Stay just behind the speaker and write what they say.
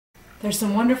There's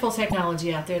some wonderful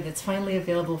technology out there that's finally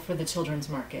available for the children's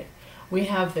market. We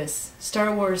have this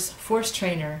Star Wars Force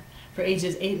Trainer for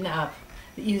ages 8 and up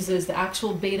that uses the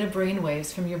actual beta brain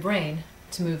waves from your brain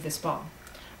to move this ball.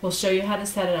 We'll show you how to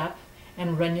set it up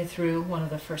and run you through one of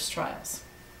the first trials.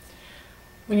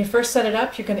 When you first set it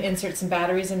up, you're going to insert some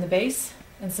batteries in the base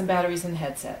and some batteries in the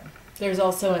headset. There's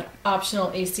also an optional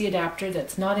AC adapter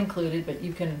that's not included, but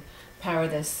you can power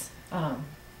this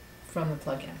from the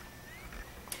plug-in.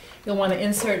 You'll want to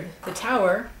insert the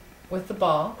tower with the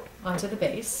ball onto the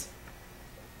base,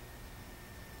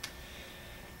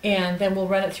 and then we'll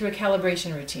run it through a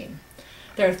calibration routine.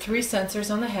 There are 3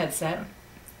 sensors on the headset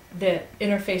that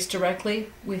interface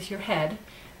directly with your head,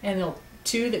 and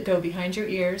 2 that go behind your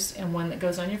ears and 1 that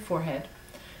goes on your forehead.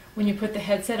 When you put the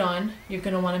headset on, you're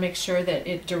going to want to make sure that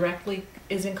it directly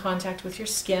is in contact with your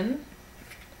skin,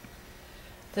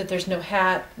 that there's no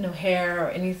hat, no hair, or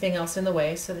anything else in the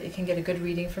way, so that you can get a good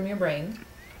reading from your brain.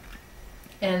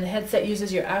 And the headset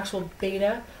uses your actual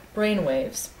beta brain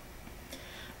waves.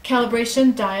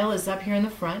 Calibration dial is up here in the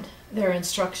front. There are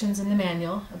instructions in the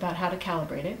manual about how to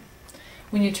calibrate it.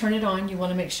 When you turn it on, you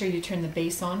want to make sure you turn the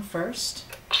base on first,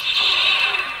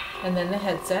 and then the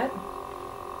headset.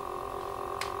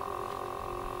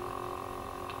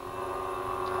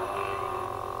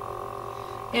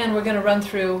 And we're going to run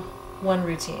through one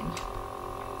routine.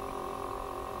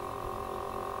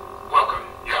 Welcome,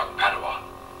 young Padawan.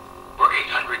 For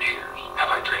 800 years have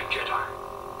I trained Jedi.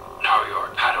 Now your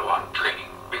Padawan training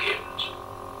begins.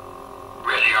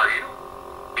 Ready are you?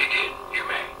 Begin, you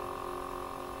may.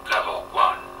 Level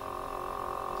 1.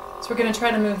 So we're going to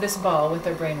try to move this ball with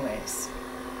our brainwaves.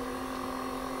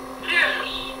 Yes.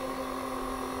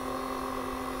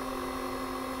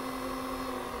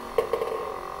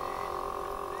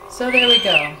 So there we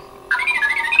go.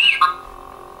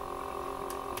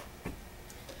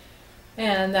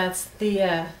 And that's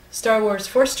the Star Wars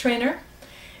Force Trainer.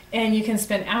 And you can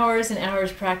spend hours and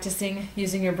hours practicing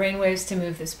using your brainwaves to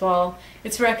move this ball.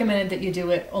 It's recommended that you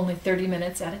do it only 30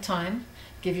 minutes at a time.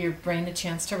 Give your brain a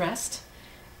chance to rest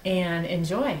and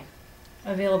enjoy.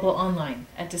 Available online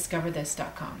at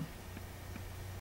discoverthis.com.